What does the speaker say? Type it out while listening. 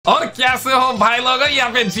और कैसे हो भाई लोगों,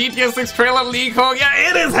 यहाँ पे GTA 6 trailer leak हो गया.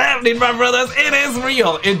 It is happening, my brothers. It is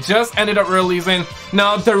real. It just ended up releasing.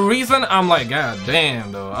 Now, the reason I'm like, god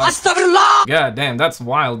damn, though. God damn, that's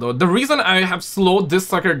wild, though. The reason I have slowed this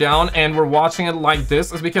sucker down and we're watching it like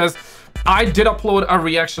this is because I did upload a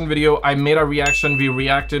reaction video. I made a reaction. We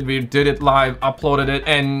reacted. We did it live, uploaded it,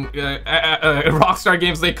 and Rockstar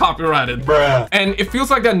Games, they copyrighted. Bruh. And it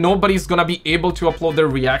feels like that nobody's gonna be able to upload their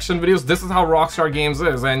reaction videos. This is how Rockstar Games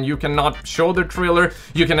is, and you cannot show the trailer.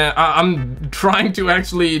 You can. I'm trying to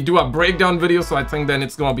actually do a breakdown video, so I think then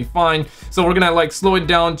it's gonna be fine. So we're gonna like slow it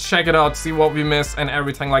down, check it out, see what we missed, and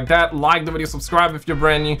everything like that. Like the video, subscribe if you're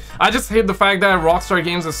brand new. I just hate the fact that Rockstar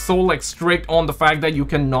Games is so like strict on the fact that you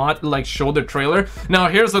cannot like show the trailer. Now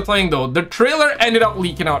here's the thing though, the trailer ended up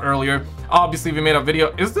leaking out earlier. Obviously we made a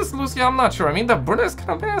video. Is this Lucia? I'm not sure. I mean, the burner is kind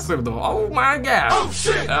of massive though. Oh my god. Oh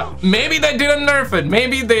shit. Maybe they didn't nerf it.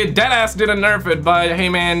 Maybe they deadass didn't nerf it, but hey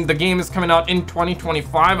man, the game is coming out in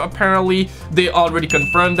 2025. Apparently they already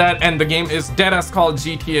confirmed that, and the game is deadass called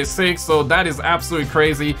GTA 6, so that is absolutely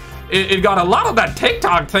crazy. It got a lot of that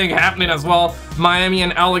TikTok thing happening as well. Miami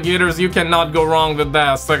and alligators, you cannot go wrong with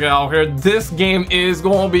that sucker out here. This game is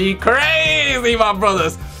gonna be crazy, my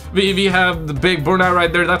brothers. We have the big burnout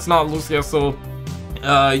right there. That's not Lucia, so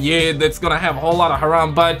yeah, that's gonna have a whole lot of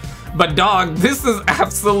haram. But dog, this is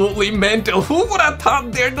absolutely mental. Who would have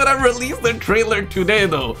thought they're gonna release the trailer today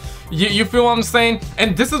though? You feel what I'm saying?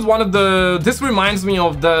 And this is one of the, this reminds me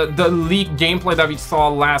of the leaked gameplay that we saw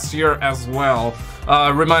last year as well.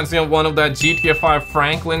 Reminds me of one of that GTA 5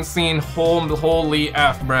 Franklin scene. Holy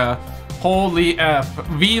F, bruh. Holy F.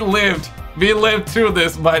 We lived through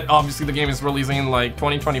this, but obviously the game is releasing in like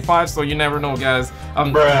 2025, so you never know, guys.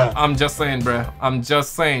 I'm just saying, bruh. I'm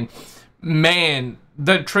just saying. Man,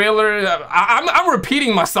 the trailer, I'm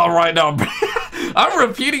repeating myself right now, bruh. I'm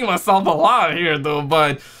repeating myself a lot here though,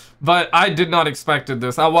 but I did not expect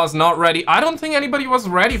this. I was not ready. I don't think anybody was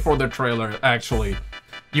ready for the trailer, actually.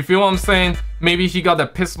 You feel what I'm saying? Maybe he got the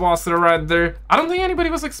piss wasser right there. I don't think anybody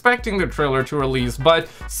was expecting the trailer to release, but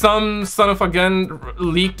some son of a gun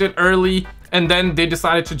leaked it early, and then they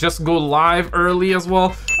decided to just go live early as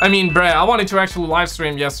well. I mean, bruh, I wanted to actually live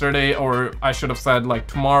stream yesterday, or I should have said like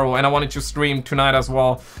tomorrow, and I wanted to stream tonight as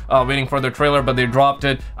well, waiting for the trailer, but they dropped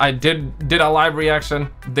it. I did a live reaction.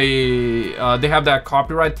 They have that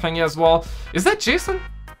copyright thing as well. Is that Jason?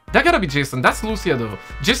 That gotta be Jason. That's Lucia though.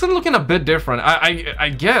 Jason looking a bit different. I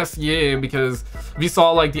guess, yeah, because we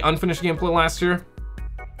saw like the unfinished gameplay last year.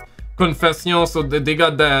 Confession, so they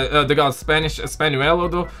got the they got Spanish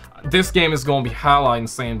Españuelo though. This game is gonna be hella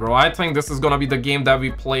insane, bro. I think this is gonna be the game that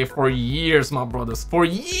we play for years, my brothers. For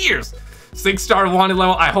years. 6-star wanted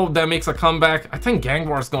level. I hope that makes a comeback. I think Gang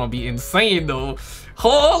War is gonna be insane though.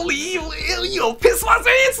 Holy, yo,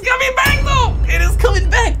 Pisswasser, it's coming back though. It is coming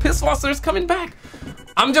back. Pisswasser is coming back.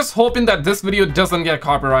 I'm just hoping that this video doesn't get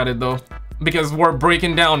copyrighted though, because we're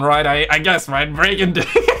breaking down, right? I guess, right? Breaking down.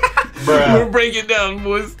 We're breaking down,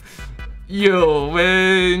 boys. Yo,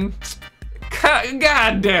 man.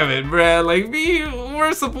 God damn it, bruh. Like,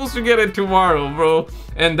 we're supposed to get it tomorrow, bro.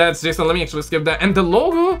 And that's Jason. Let me actually skip that. And the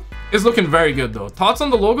logo is looking very good though. Thoughts on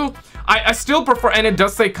the logo? I still prefer, and it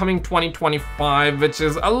does say coming 2025, which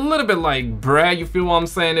is a little bit like, bruh, you feel what I'm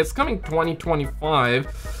saying? It's coming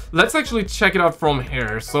 2025. Let's actually check it out from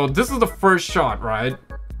here. So this is the first shot, right?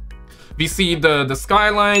 We see the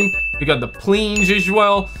skyline, we got the plains as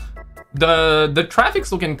well. The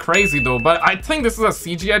traffic's looking crazy though, but I think this is a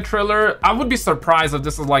CGI trailer. I would be surprised if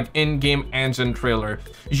this is like in-game engine trailer.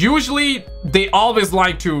 Usually they always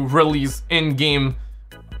like to release in-game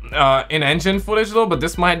in-engine footage though, but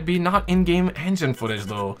this might be not in-game engine footage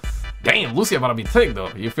though. Damn, Lucia about to be thick though,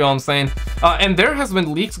 you feel what I'm saying? And there has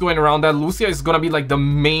been leaks going around that Lucia is gonna be like the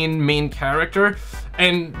main character,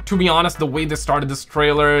 and to be honest, the way they started this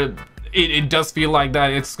trailer, it does feel like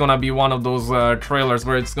that it's gonna be one of those trailers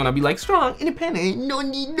where it's gonna be like strong, independent, no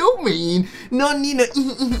need no man, no need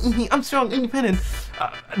no I'm strong, independent.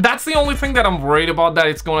 That's the only thing that I'm worried about, that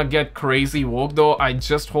it's gonna get crazy woke though. I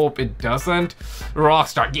just hope it doesn't.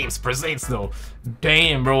 Rockstar Games presents though.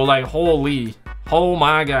 Damn, bro, like holy, oh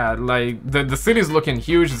my god, like the city's looking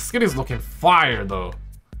huge. The city's looking fire though.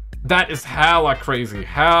 That is hella crazy,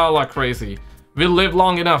 hella crazy. We lived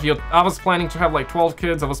long enough. I was planning to have like 12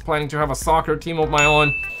 kids. I was planning to have a soccer team of my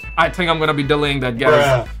own. I think I'm gonna be delaying that,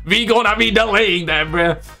 guys. Bruh. We gonna be delaying that,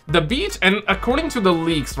 bruh. The beach, and according to the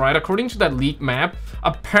leaks, right? According to that leak map,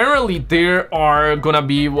 apparently there are gonna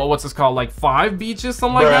be, what's this called? Like 5 beaches,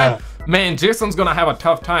 something like that. Man, Jason's gonna have a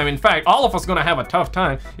tough time. In fact, all of us gonna have a tough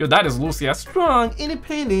time. Yo, that is Lucia. Strong,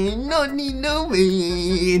 independent, no need no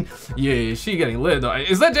man. Yeah, she getting lit though.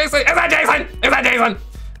 Is that Jason? Is that Jason? Is that Jason?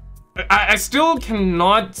 I still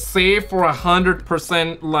cannot say for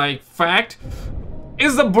 100% like fact.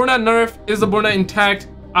 Is the burnout nerf? Is the burnout intact?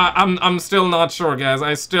 I'm still not sure, guys.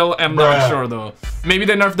 I still am not sure though. Maybe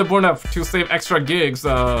they nerfed the burnout to save extra gigs.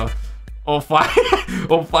 Oh,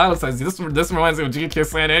 file size. This reminds me of GTA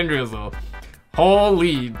San Andreas though.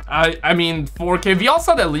 Holy, I mean 4K. We all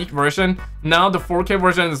saw the leaked version. Now the 4K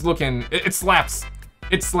version is looking. It slaps.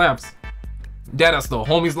 It slaps. Deadass though.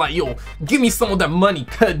 Homie's like, yo, give me some of that money,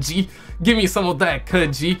 cut G. Give me some of that,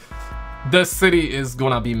 cut G. The city is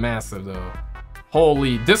gonna be massive though.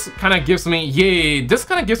 Holy, this kind of gives me, yay, this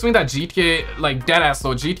kind of gives me that GTA, like, deadass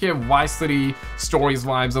though, GTA Vice City Stories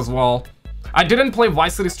vibes as well. I didn't play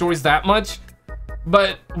Vice City Stories that much,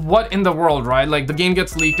 but what in the world, right? Like, the game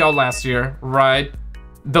gets leaked out last year, right?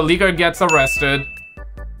 The leaker gets arrested.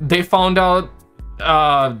 They found out,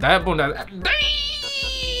 damn,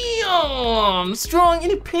 strong,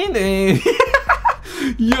 independent.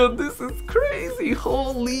 Yo, this is crazy.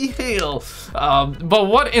 Holy hell. But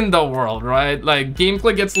what in the world, right? Like,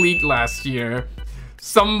 gameplay gets leaked last year.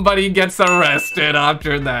 Somebody gets arrested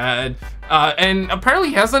after that. And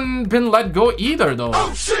apparently hasn't been let go either, though.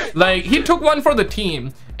 Oh, shit. Like, he took one for the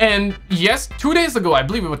team. And yes, 2 days ago, I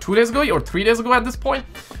believe it was 2 days ago or 3 days ago at this point,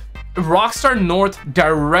 Rockstar North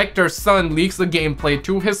director's son leaks the gameplay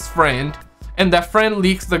to his friend. And that friend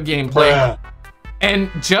leaks the gameplay. Bruh.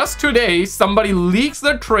 And just today, somebody leaks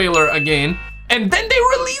the trailer again, and then they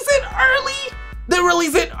release it early. They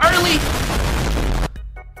release it early.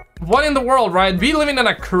 What in the world, right? We living in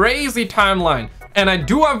a crazy timeline, and I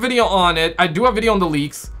do a video on it. I do a video on the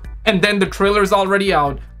leaks, and then the trailer is already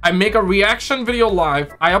out. I make a reaction video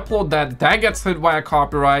live. I upload that. That gets hit by a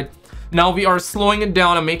copyright. Now we are slowing it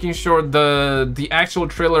down and making sure the actual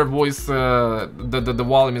trailer voice, the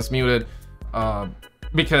volume is muted,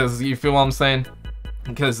 because you feel what I'm saying.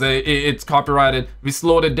 Because it's copyrighted. We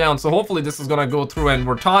slowed it down, so hopefully this is gonna go through and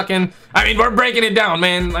we're talking. I mean, we're breaking it down,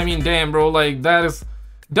 man. I mean, damn, bro, like, that is,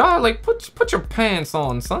 dog, like, put your pants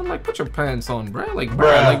on, son. Like, put your pants on, bro. Like, bro,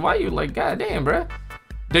 like, why you, like, goddamn, bro.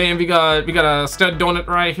 Damn, we got a stud donut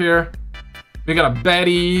right here. We got a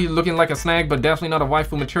Betty looking like a snack, but definitely not a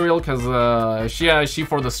waifu material, because she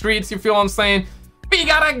for the streets, you feel what I'm saying. We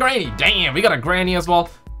got a granny. Damn, we got a granny as well.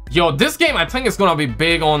 Yo, this game I think is gonna be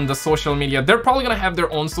big on the social media. They're probably gonna have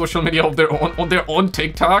their own social media of their own on their own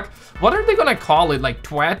TikTok. What are they gonna call it? Like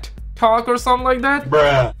twat talk or something like that?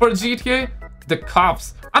 Bruh. For GTA? The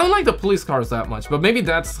cops. I don't like the police cars that much, but maybe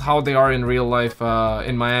that's how they are in real life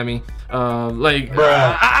in Miami. I'm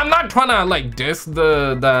not trying to like diss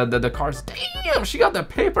the cars. Damn, she got that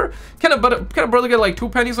paper. Can a brother get like 2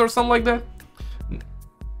 pennies or something like that?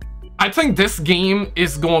 I think this game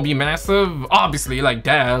is gonna be massive. Obviously, like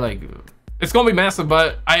that, like it's gonna be massive.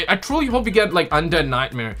 But I truly hope we get like Undead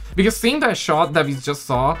Nightmare, because seeing that shot that we just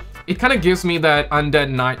saw, it kind of gives me that Undead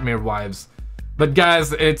Nightmare vibes. But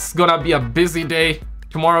guys, it's gonna be a busy day.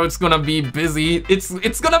 Tomorrow it's gonna be busy.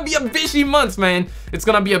 It's gonna be a busy month, man. It's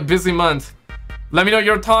gonna be a busy month. Let me know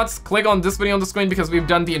your thoughts. Click on this video on the screen because we've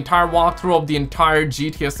done the entire walkthrough of the entire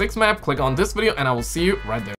GTA 6 map. Click on this video and I will see you right there.